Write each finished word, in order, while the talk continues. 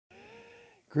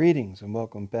Greetings and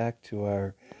welcome back to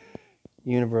our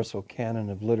Universal Canon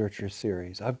of Literature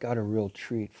series. I've got a real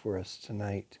treat for us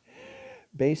tonight.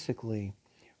 Basically,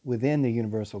 within the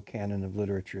Universal Canon of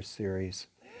Literature series,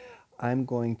 I'm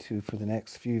going to, for the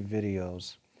next few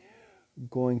videos,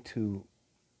 going to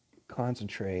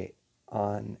concentrate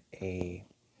on a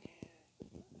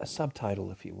subtitle,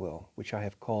 if you will, which I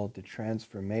have called the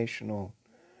Transformational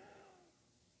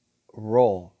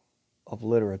Role of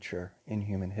Literature in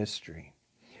Human History,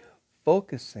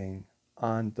 focusing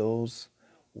on those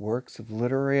works of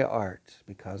literary art,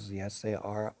 because yes, they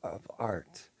are of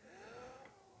art,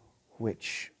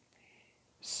 which,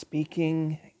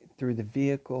 speaking through the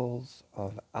vehicles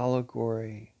of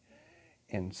allegory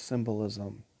and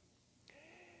symbolism,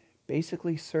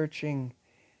 basically searching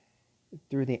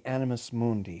through the animus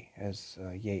mundi, as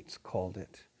Yeats called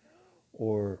it,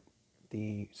 or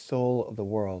the soul of the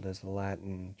world, as the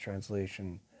Latin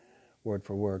translation word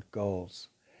for word goes.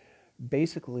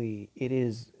 Basically, it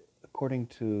is, according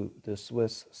to the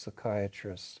Swiss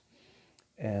psychiatrist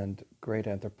and great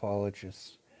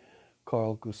anthropologist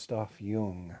Carl Gustav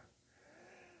Jung,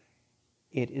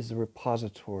 it is a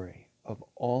repository of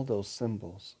all those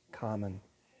symbols common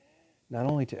not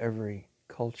only to every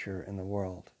culture in the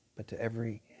world, but to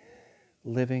every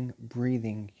living,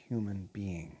 breathing human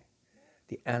being.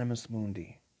 The animus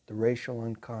mundi, the racial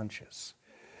unconscious.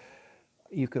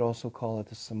 You could also call it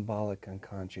the symbolic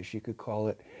unconscious. You could call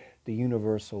it the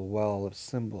universal well of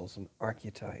symbols and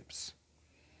archetypes,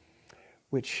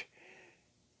 which,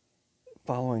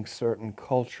 following certain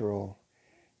cultural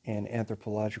and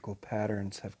anthropological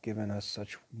patterns, have given us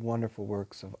such wonderful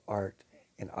works of art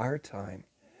in our time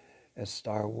as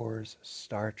Star Wars,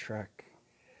 Star Trek.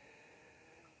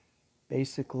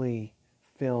 Basically,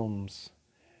 films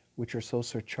which are so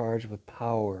surcharged with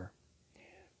power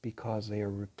because they are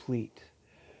replete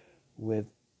with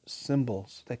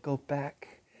symbols that go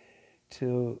back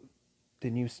to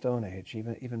the New Stone Age,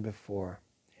 even before.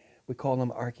 We call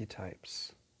them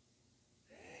archetypes.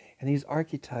 And these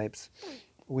archetypes,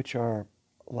 which are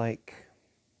like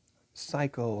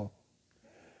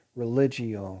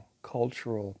religio,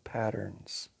 cultural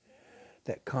patterns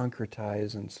that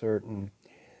concretize in certain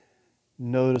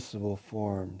noticeable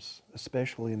forms,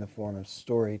 especially in the form of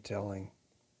storytelling.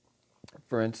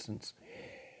 For instance,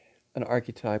 an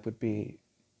archetype would be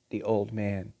the old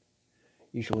man,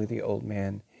 usually the old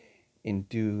man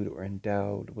endued or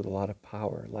endowed with a lot of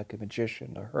power, like a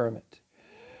magician, a hermit,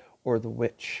 or the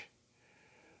witch,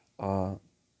 the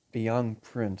young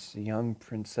prince, the young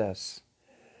princess,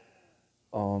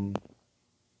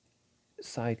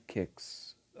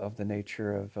 sidekicks of the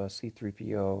nature of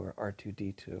C-3PO or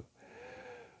R2-D2,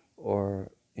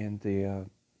 or in the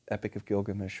Epic of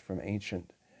Gilgamesh from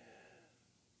ancient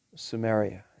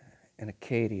Sumeria and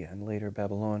Acadia and later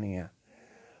Babylonia,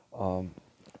 in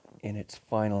its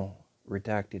final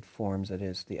redacted forms, that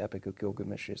is, the Epic of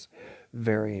Gilgamesh's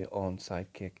very own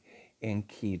sidekick,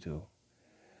 Enkidu,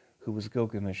 who was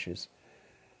Gilgamesh's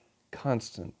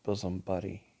constant bosom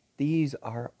buddy. These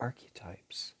are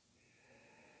archetypes.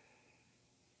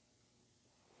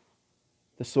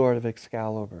 The sword of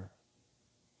Excalibur,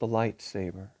 the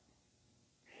lightsaber,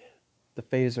 the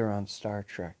phaser on Star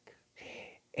Trek,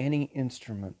 any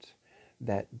instrument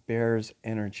that bears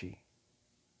energy,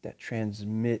 that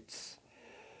transmits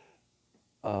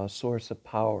a source of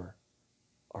power,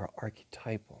 are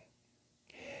archetypal.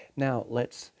 Now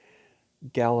let's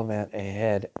gallivant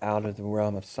ahead out of the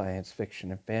realm of science fiction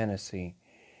and fantasy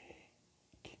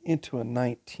into a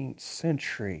 19th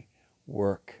century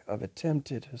work of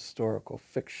attempted historical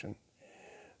fiction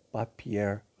by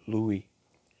Pierre Louys.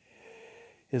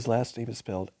 His last name is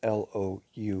spelled L-O-U-Y-S,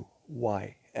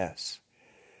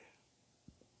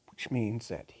 which means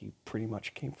that he pretty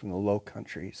much came from the Low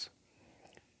Countries,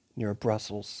 near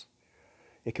Brussels.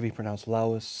 It could be pronounced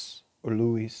Louis or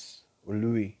Louis or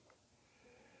Louis.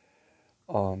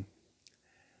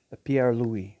 Pierre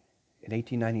Louys, in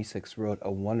 1896, wrote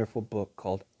a wonderful book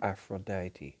called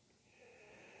Aphrodite.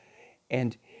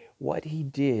 And what he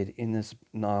did in this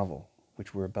novel,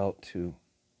 which we're about to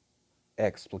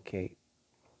explicate,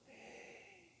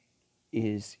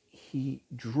 is he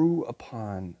drew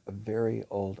upon a very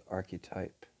old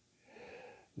archetype,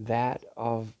 that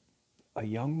of a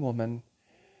young woman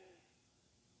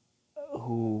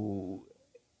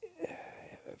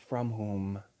from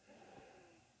whom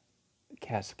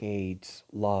cascades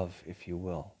love, if you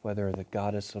will, whether the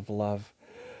goddess of love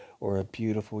or a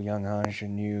beautiful young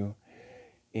ingenue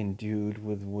endued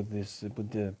with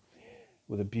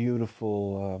a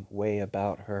beautiful way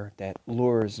about her that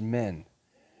lures men.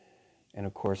 And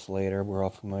of course, later we're all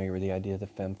familiar with the idea of the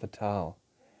femme fatale,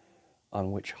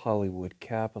 on which Hollywood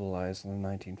capitalized in the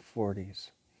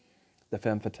 1940s. The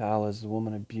femme fatale is the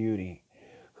woman of beauty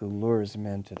who lures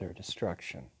men to their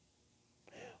destruction,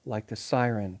 like the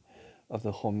siren of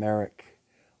the Homeric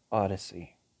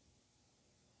Odyssey.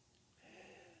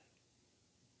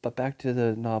 But back to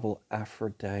the novel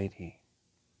Aphrodite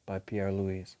by Pierre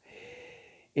Louys.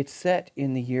 It's set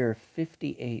in the year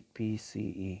 58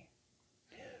 BCE.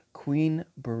 Queen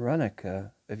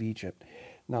Berenica of Egypt.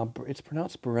 Now, it's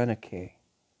pronounced Berenike.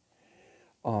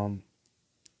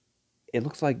 It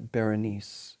looks like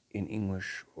Berenice in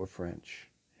English or French.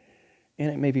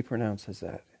 And it may be pronounced as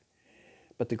that.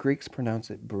 But the Greeks pronounce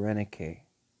it Berenike.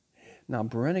 Now,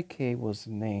 Berenike was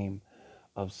the name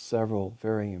of several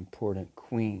very important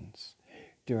queens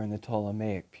during the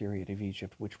Ptolemaic period of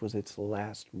Egypt, which was its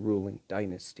last ruling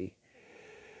dynasty.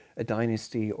 A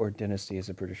dynasty, or dynasty as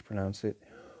the British pronounce it,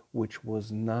 which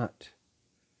was not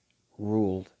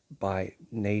ruled by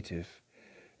native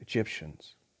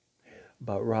Egyptians,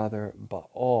 but rather by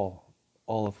all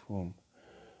of whom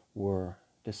were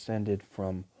descended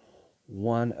from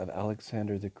one of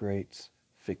Alexander the Great's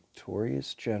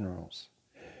victorious generals,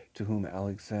 to whom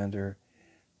Alexander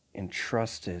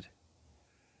entrusted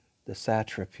the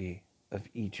satrapy of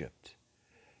Egypt.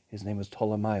 His name was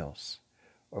Ptolemaios,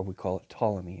 or we call it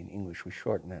Ptolemy in English, we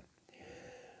shorten it.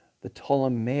 The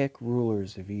Ptolemaic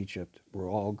rulers of Egypt were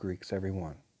all Greeks, every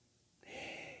one.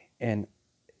 And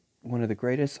one of the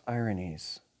greatest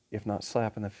ironies, if not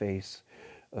slap in the face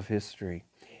of history,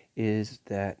 is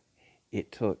that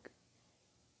it took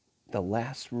the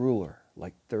last ruler,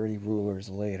 like 30 rulers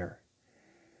later,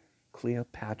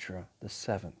 Cleopatra the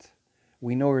seventh.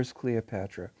 We know her as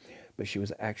Cleopatra, but she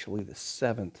was actually the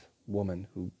seventh woman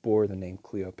who bore the name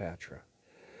Cleopatra.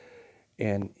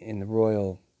 And in the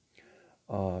royal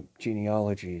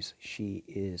genealogies, she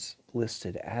is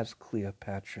listed as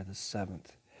Cleopatra the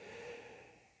seventh.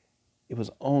 It was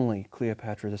only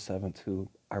Cleopatra the seventh who,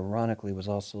 ironically, was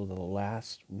also the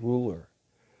last ruler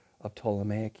of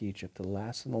Ptolemaic Egypt, the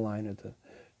last in the line of the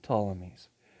Ptolemies,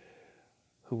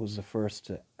 who was the first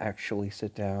to actually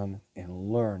sit down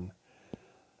and learn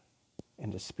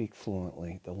and to speak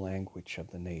fluently the language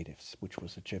of the natives, which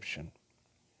was Egyptian.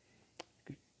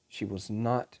 She was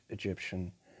not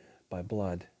Egyptian by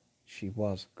blood. She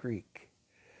was Greek.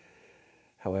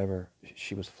 However,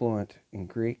 she was fluent in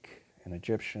Greek and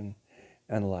Egyptian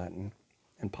and Latin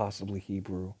and possibly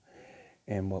Hebrew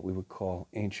and what we would call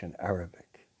ancient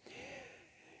Arabic.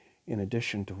 In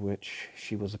addition to which,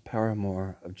 she was a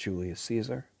paramour of Julius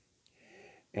Caesar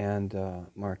and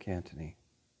Mark Antony.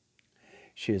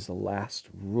 She is the last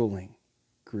ruling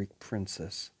Greek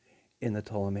princess in the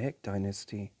Ptolemaic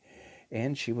dynasty,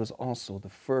 and she was also the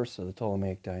first of the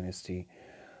Ptolemaic dynasty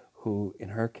who, in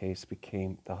her case,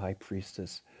 became the high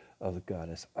priestess of the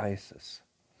goddess Isis.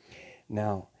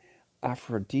 Now,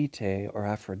 Aphrodite, or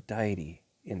Aphrodite,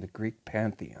 in the Greek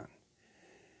pantheon,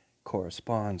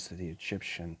 corresponds to the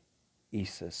Egyptian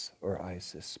Isis, or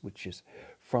Isis, which is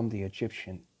from the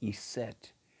Egyptian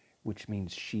Iset, which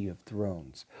means she of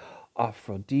thrones.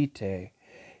 Aphrodite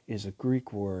is a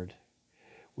Greek word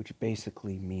which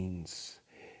basically means,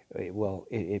 well,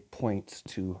 it points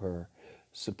to her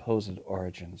supposed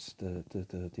origins,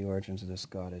 the origins of this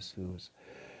goddess who was,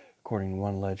 according to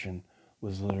one legend,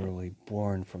 was literally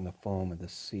born from the foam of the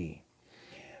sea.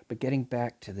 But getting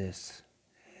back to this,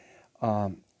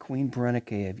 Queen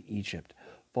Berenike of Egypt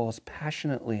falls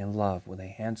passionately in love with a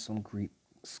handsome Greek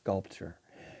sculptor,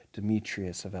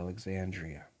 Demetrius of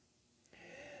Alexandria.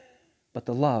 But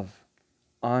the love,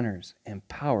 honors, and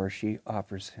power she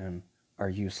offers him are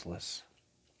useless.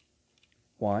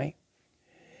 Why?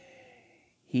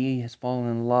 He has fallen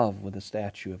in love with the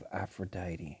statue of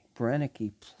Aphrodite.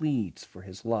 Berenike pleads for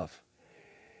his love.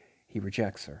 He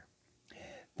rejects her.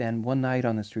 Then one night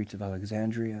on the streets of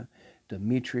Alexandria,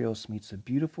 Demetrios meets a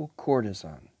beautiful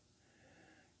courtesan,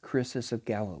 Chrysis of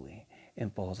Galilee,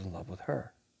 and falls in love with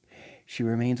her. She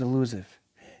remains elusive,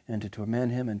 and to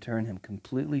torment him and turn him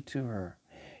completely to her,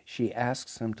 she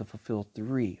asks him to fulfill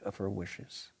 3 of her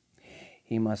wishes.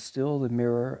 He must steal the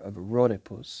mirror of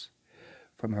Rhodopus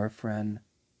from her friend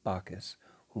Bacchus,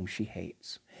 whom she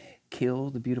hates, kill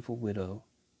the beautiful widow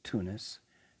Tunis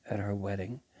at her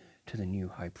wedding to the new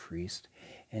high priest,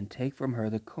 and take from her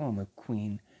the comb of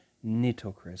Queen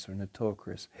Nitocris, or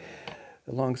Nitocris.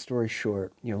 Long story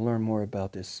short, you'll learn more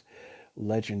about this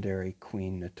legendary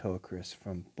Queen Nitocris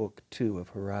from Book 2 of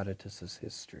Herodotus'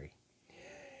 history.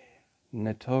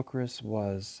 Nitocris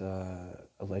was a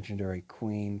legendary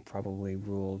queen, probably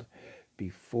ruled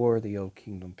before the Old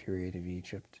Kingdom period of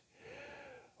Egypt.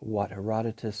 What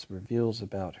Herodotus reveals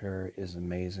about her is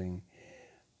amazing.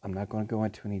 I'm not going to go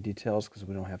into any details because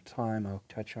we don't have time. I'll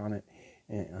touch on it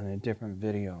in a different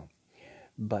video.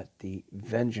 But the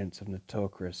vengeance of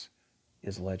Nitocris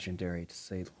is legendary, to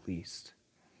say the least.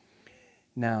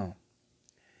 Now,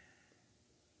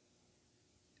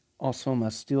 also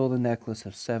must steal the necklace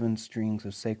of 7 strings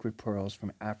of sacred pearls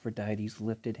from Aphrodite's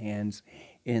lifted hands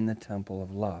in the temple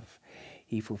of love.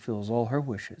 He fulfills all her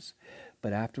wishes,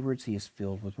 but afterwards he is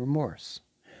filled with remorse.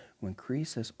 When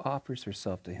Croesus offers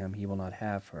herself to him, he will not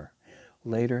have her.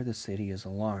 Later, the city is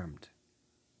alarmed.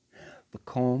 The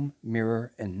comb,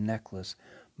 mirror, and necklace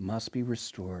must be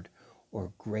restored,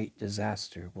 or great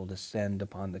disaster will descend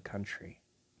upon the country.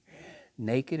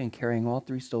 Naked and carrying all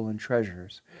 3 stolen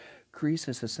treasures,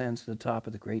 Croesus ascends to the top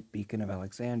of the great beacon of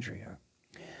Alexandria.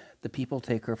 The people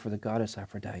take her for the goddess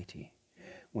Aphrodite.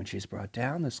 When she is brought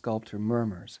down, the sculptor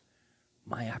murmurs,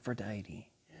 "My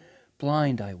Aphrodite,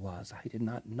 blind I was. I did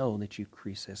not know that you,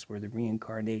 Croesus, were the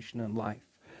reincarnation in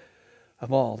life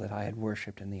of all that I had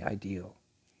worshipped in the ideal."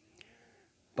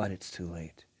 But it's too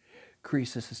late.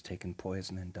 Croesus has taken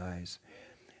poison and dies.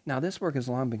 Now, this work has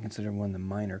long been considered one of the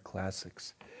minor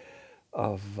classics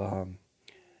of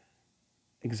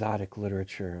exotic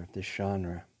literature of this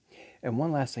genre. And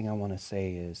one last thing I want to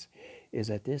say is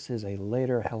that this is a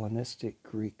later Hellenistic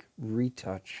Greek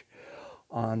retouch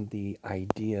on the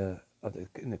idea of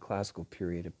in the classical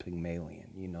period of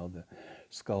Pygmalion. You know, the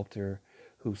sculptor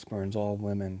who spurns all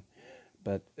women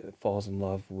but falls in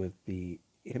love with the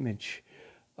image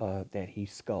that he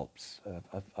sculpts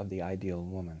of the ideal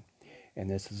woman. And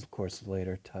this is, of course,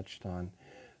 later touched on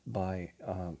by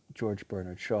George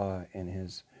Bernard Shaw in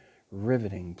his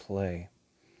riveting play,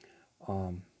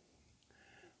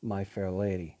 My Fair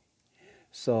Lady.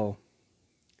 So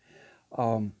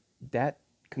that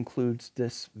concludes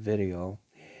this video,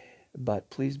 but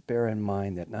please bear in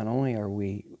mind that not only are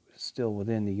we still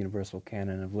within the universal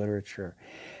canon of literature,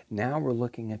 now we're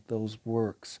looking at those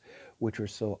works which are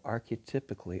so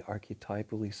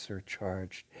archetypally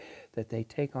surcharged that they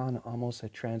take on almost a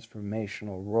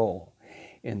transformational role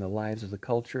in the lives of the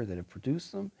culture that have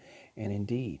produced them, and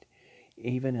indeed,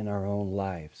 even in our own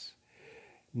lives.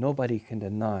 Nobody can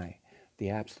deny the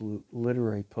absolute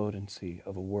literary potency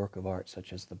of a work of art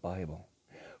such as the Bible,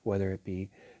 whether it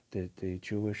be the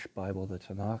Jewish Bible, the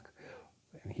Tanakh,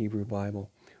 and Hebrew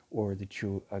Bible, or the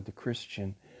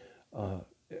Christian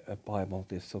Bible,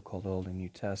 the so-called Old and New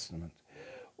Testament,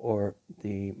 or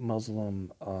the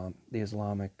Muslim, the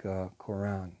Islamic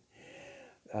Quran.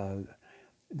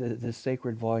 The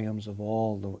sacred volumes of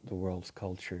all the world's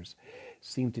cultures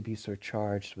seem to be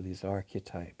surcharged with these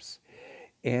archetypes.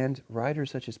 And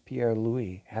writers such as Pierre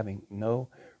Louys, having no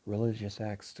religious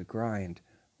axe to grind,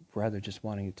 rather just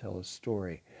wanting to tell a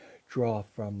story, draw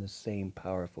from the same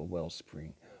powerful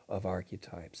wellspring of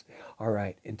archetypes. All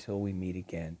right, until we meet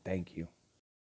again, thank you.